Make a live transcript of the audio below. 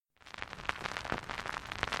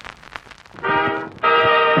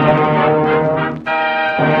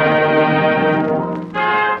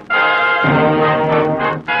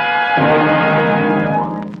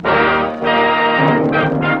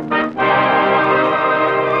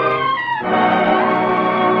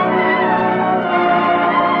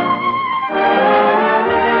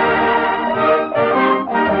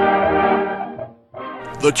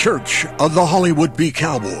The Church of the Hollywood B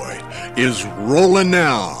Cowboy is rolling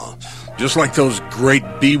now. Just like those great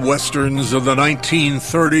B-Westerns of the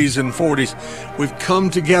 1930s and 40s. We've come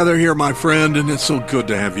together here, my friend, and it's so good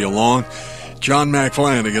to have you along. John Mac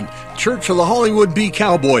Flanagan, Church of the Hollywood B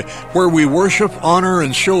Cowboy, where we worship, honor,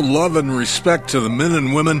 and show love and respect to the men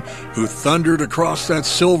and women who thundered across that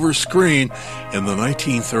silver screen in the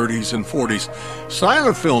 1930s and 40s.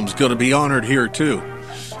 Silent film's going to be honored here, too.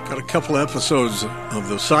 Got a couple episodes of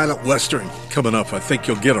the Silent Western coming up. I think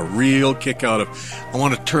you'll get a real kick out of. I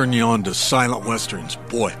want to turn you on to Silent Westerns.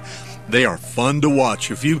 Boy, they are fun to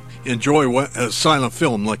watch. If you enjoy a silent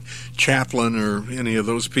film like Chaplin or any of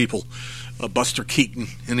those people, Buster Keaton,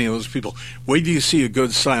 any of those people, wait till you see a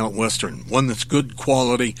good silent Western. One that's good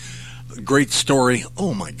quality, great story.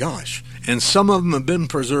 Oh my gosh. And some of them have been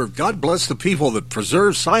preserved. God bless the people that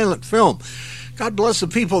preserve silent film. God bless the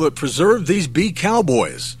people that preserve these B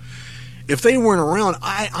Cowboys. If they weren't around,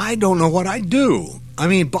 I don't know what I'd do. I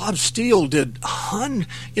mean, Bob Steele did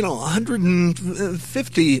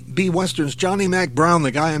 150 B Westerns. Johnny Mac Brown,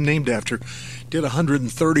 the guy I'm named after, did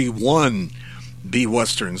 131 B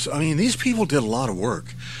Westerns. I mean, these people did a lot of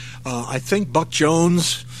work. I think Buck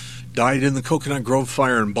Jones died in the Coconut Grove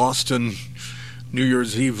fire in Boston, New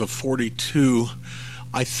Year's Eve of 42.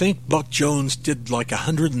 I think Buck Jones did like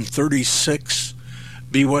 136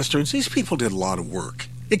 B Westerns. These people did a lot of work.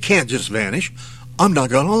 It can't just vanish. I'm not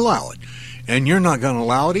going to allow it. And you're not going to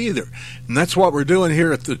allow it either. And that's what we're doing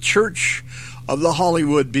here at the Church of the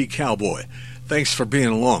Hollywood B Cowboy. Thanks for being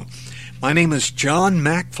along. My name is John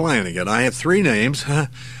Mac Flanagan. I have three names.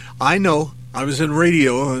 I know. I was in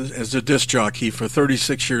radio as a disc jockey for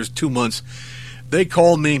 36 years, 2 months. They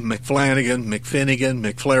called me McFlanagan, McFinnigan,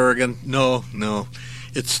 McFlaragan. No.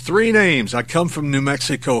 It's three names. I come from New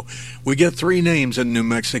Mexico. We get three names in New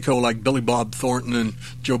Mexico, like Billy Bob Thornton and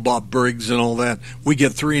Joe Bob Briggs and all that. We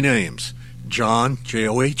get three names. John,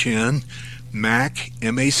 John, Mac,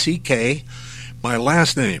 M-A-C-K. My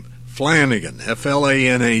last name, Flanagan,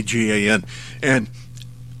 F-L-A-N-A-G-A-N. And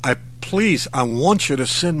I want you to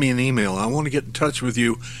send me an email. I want to get in touch with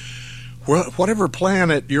you. Whatever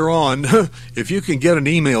planet you're on, if you can get an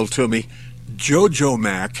email to me, Jojo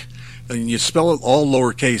Mac, and you spell it all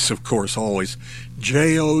lowercase, of course, always.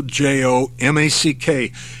 Jojomack.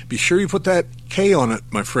 Be sure you put that K on it,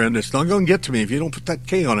 my friend. It's not going to get to me if you don't put that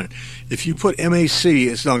K on it. If you put MAC,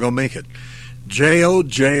 it's not going to make it. Jojomack.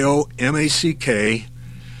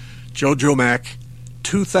 Jojo Mac,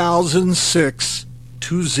 2006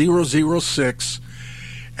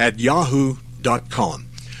 at yahoo.com.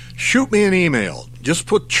 Shoot me an email. Just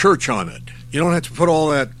put church on it. You don't have to put all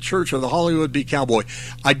that Church of the Hollywood B Cowboy.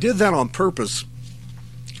 I did that on purpose.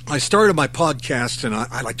 I started my podcast, and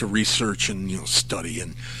I like to research and study,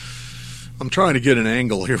 and I'm trying to get an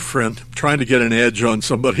angle here, friend. I'm trying to get an edge on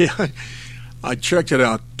somebody. I checked it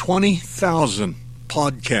out. 20,000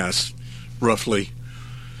 podcasts, roughly,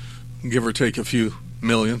 give or take a few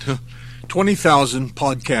million. 20,000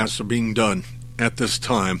 podcasts are being done at this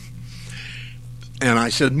time. And I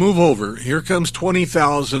said, move over. Here comes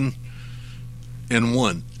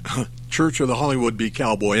 20,001. Church of the Hollywood B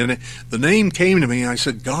Cowboy. And the name came to me. I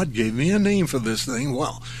said, God gave me a name for this thing.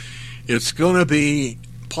 Well, it's going to be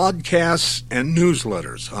podcasts and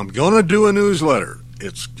newsletters. I'm going to do a newsletter.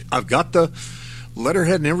 I've got the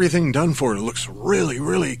letterhead and everything done for it. It looks really,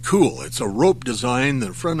 really cool. It's a rope design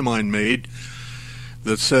that a friend of mine made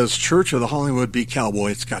that says Church of the Hollywood B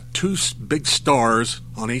Cowboy. It's got two big stars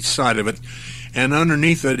on each side of it. And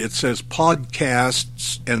underneath it, it says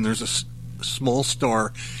podcasts, and there's a small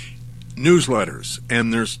star, newsletters,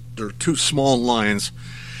 and there are two small lines.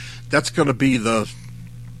 That's going to be the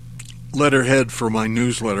letterhead for my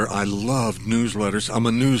newsletter. I love newsletters. I'm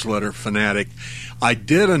a newsletter fanatic. I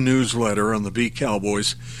did a newsletter on the B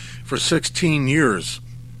Cowboys for 16 years.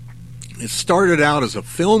 It started out as a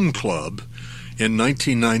film club in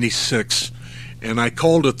 1996, and I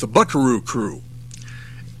called it the Buckaroo Crew.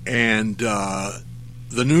 And the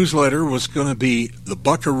newsletter was going to be the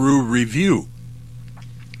Buckaroo Review.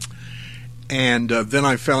 And then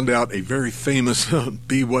I found out a very famous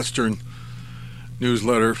B-Western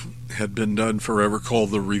newsletter had been done forever called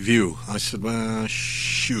The Review. I said, well,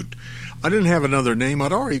 shoot. I didn't have another name.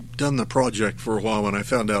 I'd already done the project for a while when I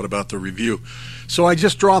found out about The Review. So I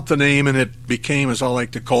just dropped the name, and it became, as I like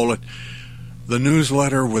to call it, the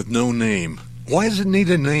newsletter with no name. Why does it need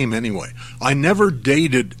a name anyway? I never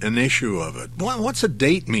dated an issue of it. What's a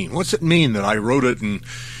date mean? What's it mean that I wrote it in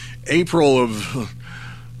April of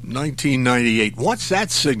 1998? What's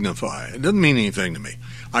that signify? It doesn't mean anything to me.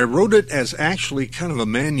 I wrote it as actually kind of a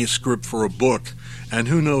manuscript for a book, and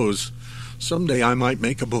who knows, someday I might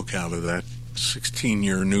make a book out of that.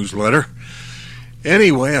 16-year newsletter.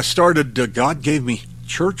 Anyway, I started, God gave me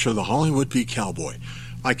Church of the Hollywood B Cowboy.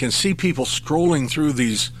 I can see people scrolling through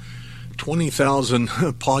these 20,000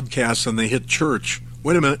 podcasts and they hit church.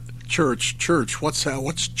 Wait a minute, church, what's that?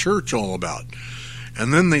 What's church all about?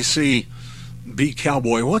 And then they see B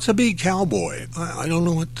Cowboy. What's a B Cowboy? I don't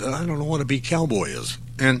know what a B Cowboy is.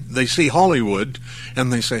 And they see Hollywood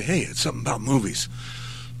and they say, hey, it's something about movies,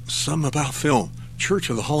 something about film.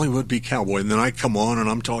 Church of the Hollywood B Cowboy. And then I come on and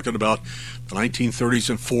I'm talking about the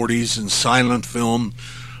 1930s and 40s and silent film.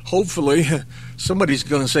 Hopefully somebody's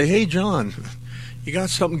going to say, hey, John, you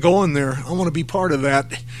got something going there. I want to be part of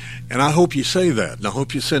that. And I hope you say that. And I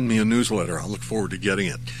hope you send me a newsletter. I look forward to getting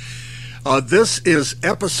it. This is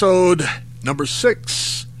episode number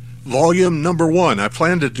 6, volume number 1. I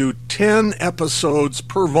plan to do 10 episodes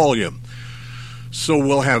per volume. So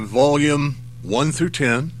we'll have volume 1 through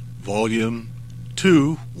 10, volume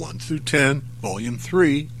 2, 1 through 10, volume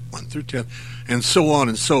 3, 1 through 10, and so on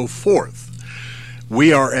and so forth.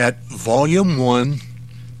 We are at volume 1,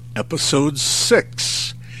 episode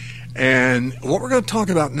 6. And what we're going to talk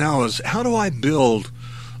about now is how do I build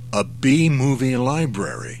a B-movie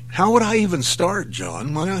library? How would I even start,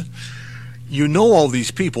 John? You know all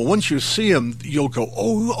these people. Once you see them, you'll go,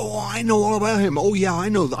 oh, I know all about him. Oh, yeah, I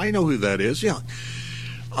know who that is. Yeah.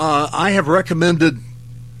 I have recommended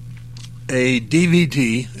a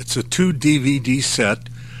DVD. It's a 2 DVD set.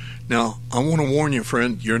 Now, I want to warn you,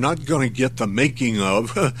 friend, you're not going to get the making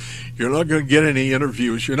of. You're not going to get any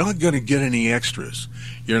interviews. You're not going to get any extras.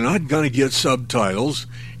 You're not going to get subtitles.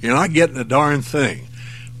 You're not getting a darn thing.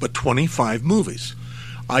 But 25 movies.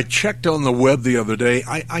 I checked on the web the other day.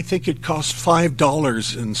 I think it cost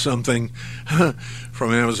 $5 and something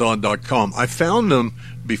from Amazon.com. I found them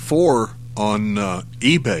before on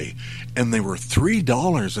eBay, and they were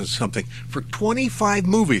 $3 and something for 25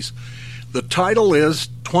 movies. The title is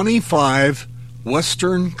 25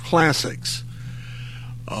 Western Classics.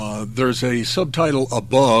 There's a subtitle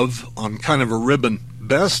above on kind of a ribbon,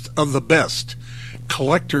 Best of the Best,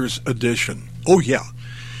 Collector's Edition. Oh, yeah.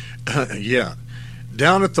 Yeah.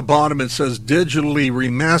 Down at the bottom it says digitally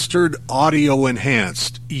remastered, audio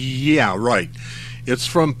enhanced. Yeah, right. It's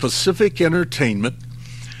from Pacific Entertainment.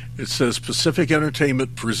 It says Pacific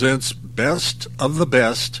Entertainment presents Best of the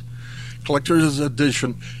Best, Collector's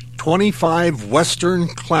Edition, 25 Western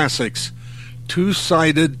Classics, 2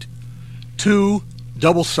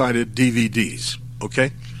 double-sided DVDs.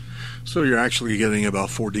 Okay? So you're actually getting about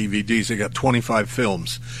 4 DVDs. They got 25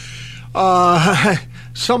 films.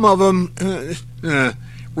 Some of them,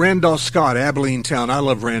 Randolph Scott, Abilene Town. I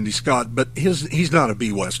love Randy Scott, but he's not a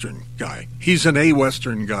B-Western guy. He's an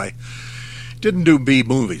A-Western guy. Didn't do B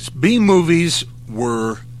movies. B movies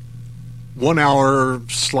were 1 hour,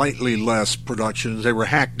 slightly less productions. They were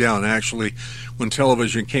hacked down, actually, when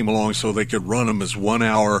television came along so they could run them as 1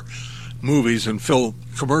 hour movies and fill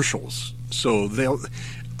commercials. So a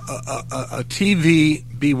TV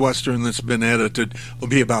B-Western that's been edited will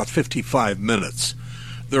be about 55 minutes.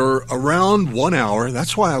 They're around 1 hour.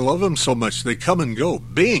 That's why I love them so much. They come and go.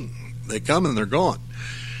 Bing! They come and they're gone.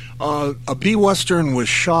 A B-Western was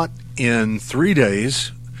shot in 3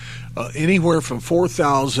 days, anywhere from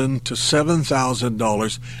 $4,000 to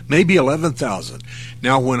 $7,000, maybe $11,000.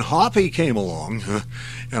 Now, when Hoppy came along,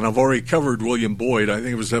 and I've already covered William Boyd, I think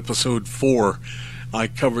it was episode 4, I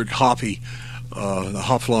covered Hoppy, the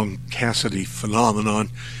Hopalong Cassidy phenomenon.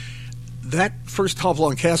 That first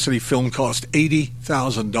Hopalong Cassidy film cost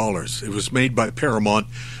 $80,000. It was made by Paramount.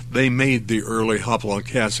 They made the early Hopalong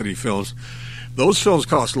Cassidy films. Those films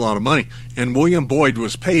cost a lot of money, and William Boyd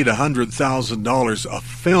was paid $100,000 a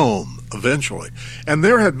film eventually. And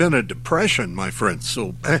there had been a depression, my friends,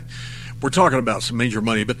 so we're talking about some major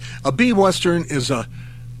money. But a B-Western is a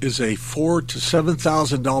 $4,000 to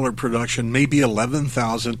 $7,000 production, maybe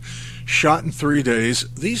 $11,000, shot in 3 days.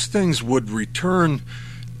 These things would return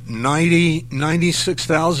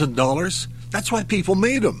 $96,000. That's why people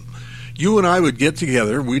made them. You and I would get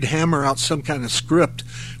together, we'd hammer out some kind of script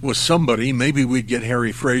with somebody. Maybe we'd get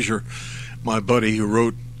Harry Fraser, my buddy who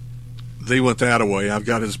wrote They Went That Away. I've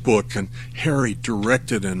got his book, and Harry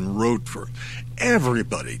directed and wrote for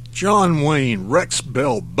everybody. John Wayne, Rex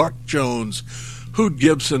Bell, Buck Jones, Hoot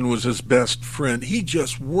Gibson was his best friend. He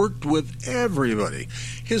just worked with everybody.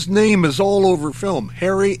 His name is all over film,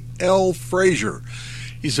 Harry L. Fraser.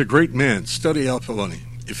 He's a great man. Study up on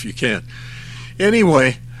him if you can.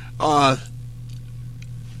 Anyway,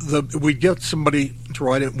 we'd get somebody to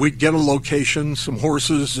write it. We'd get a location, some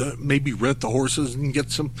horses, maybe rent the horses and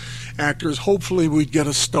get some actors. Hopefully we'd get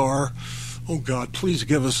a star. Oh, God, please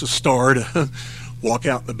give us a star to walk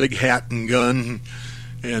out in a big hat and gun,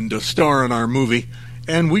 and star in our movie.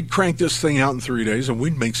 And we'd crank this thing out in 3 days, and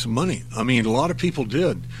we'd make some money. I mean, a lot of people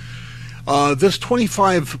did. This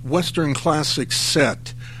 25 Western classic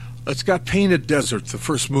set, it's got Painted Desert, the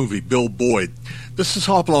first movie, Bill Boyd. This is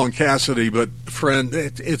Hopalong Cassidy, but friend,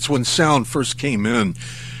 it's when sound first came in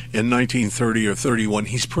 1930 or 31.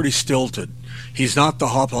 He's pretty stilted. He's not the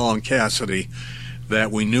Hopalong Cassidy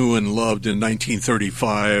that we knew and loved in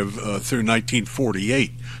 1935 through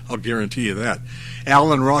 1948. I'll guarantee you that.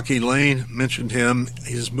 Alan Rocky Lane, mentioned him.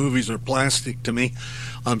 His movies are plastic to me.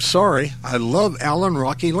 I'm sorry. I love Alan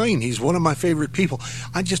Rocky Lane. He's one of my favorite people.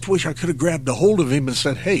 I just wish I could have grabbed a hold of him and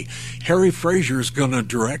said, hey, Harry Fraser's going to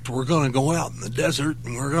direct. We're going to go out in the desert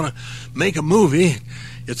and we're going to make a movie.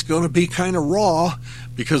 It's going to be kind of raw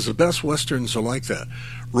because the best Westerns are like that.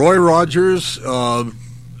 Roy Rogers,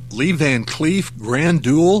 Lee Van Cleef, Grand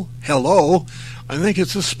Duel, hello. I think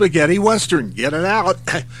it's a spaghetti Western. Get it out.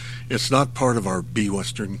 It's not part of our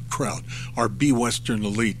B-Western crowd, our B-Western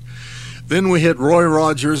elite. Then we hit Roy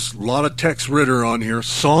Rogers, a lot of Tex Ritter on here,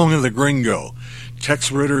 Song of the Gringo,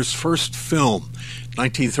 Tex Ritter's first film,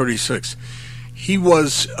 1936. He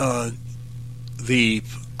was I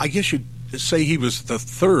guess you'd say he was the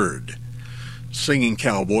third singing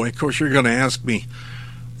cowboy. Of course, you're going to ask me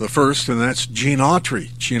the first, and that's Gene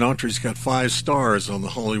Autry. Gene Autry's got 5 stars on the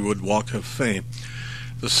Hollywood Walk of Fame.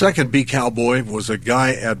 The second B-cowboy was a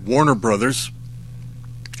guy at Warner Brothers,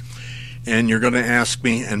 and you're going to ask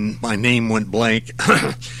me, and my name went blank.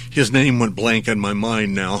 His name went blank in my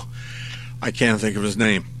mind now. I can't think of his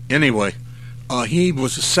name. Anyway, he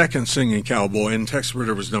was the second singing cowboy, and Tex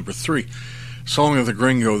Ritter was number 3. Song of the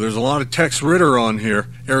Gringo. There's a lot of Tex Ritter on here.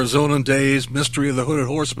 Arizona Days, Mystery of the Hooded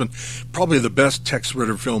Horseman. Probably the best Tex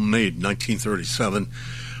Ritter film made, 1937.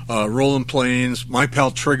 Rolling Plains, My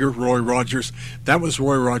Pal Trigger, Roy Rogers. That was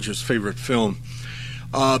Roy Rogers' favorite film.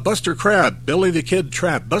 Buster Crabbe, Billy the Kid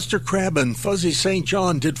Trap. Buster Crabbe and Fuzzy St.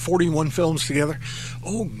 John did 41 films together.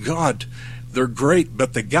 Oh, God, they're great.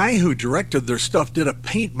 But the guy who directed their stuff did a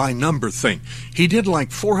paint-by-number thing. He did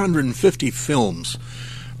like 450 films.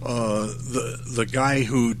 The guy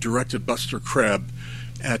who directed Buster Crabbe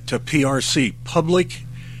at PRC, Public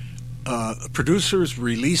Producers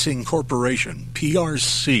Releasing Corporation,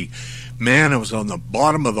 PRC. Man, it was on the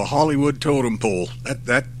bottom of the Hollywood totem pole.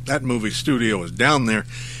 That movie studio was down there.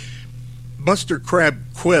 Buster Crabbe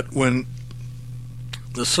quit when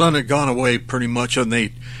the son had gone away pretty much, and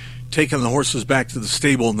they'd taken the horses back to the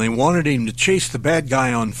stable, and they wanted him to chase the bad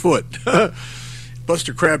guy on foot.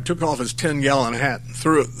 Buster Crabbe took off his 10-gallon hat and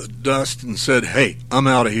threw it in the dust and said, hey, I'm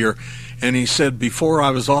out of here. And he said, before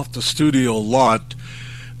I was off the studio lot,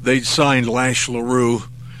 they'd signed Lash LaRue.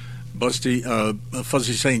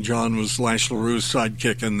 Fuzzy St. John was Lash LaRue's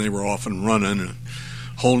sidekick, and they were off and running, and a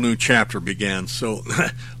whole new chapter began. So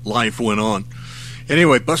life went on.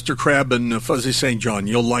 Anyway, Buster Crabbe and Fuzzy St. John,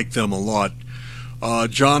 you'll like them a lot.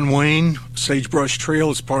 John Wayne, Sagebrush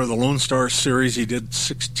Trail, is part of the Lone Star series. He did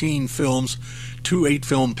 16 films, 2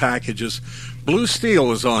 8-film packages. Blue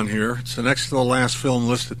Steel is on here. It's the next to the last film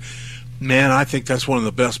listed. Man, I think that's one of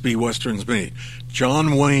the best B-Westerns made.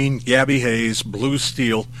 John Wayne, Gabby Hayes, Blue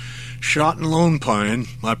Steel, shot in Lone Pine,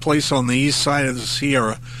 my place on the east side of the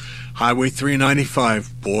Sierra, Highway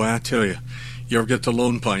 395. Boy, I tell you, you ever get to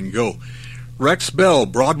Lone Pine, go. Rex Bell,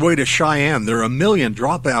 Broadway to Cheyenne. There are a million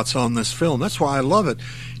dropouts on this film. That's why I love it.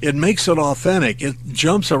 It makes it authentic. It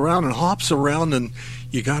jumps around and hops around, and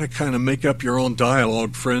you got to kind of make up your own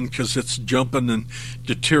dialogue, friend, because it's jumping and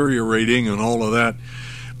deteriorating and all of that.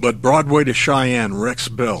 But Broadway to Cheyenne, Rex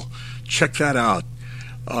Bell. Check that out.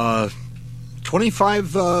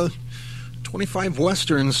 25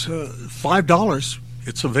 Westerns, $5.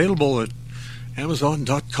 It's available at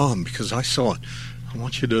Amazon.com because I saw it. I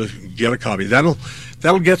want you to get a copy. That'll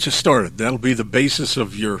get you started. That'll be the basis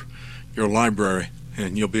of your library,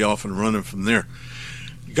 and you'll be off and running from there.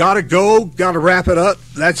 Gotta go. Gotta wrap it up.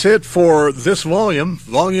 That's it for this volume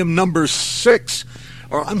number 6.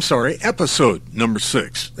 Or, I'm sorry, episode number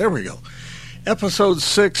 6. There we go. Episode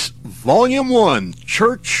 6, Volume 1,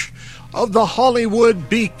 Church of the Hollywood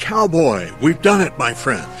B-Cowboy. We've done it, my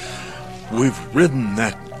friend. We've ridden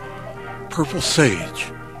that purple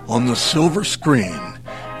sage on the silver screen.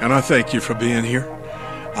 And I thank you for being here.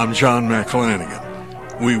 I'm John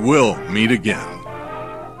McFlanagan. We will meet again.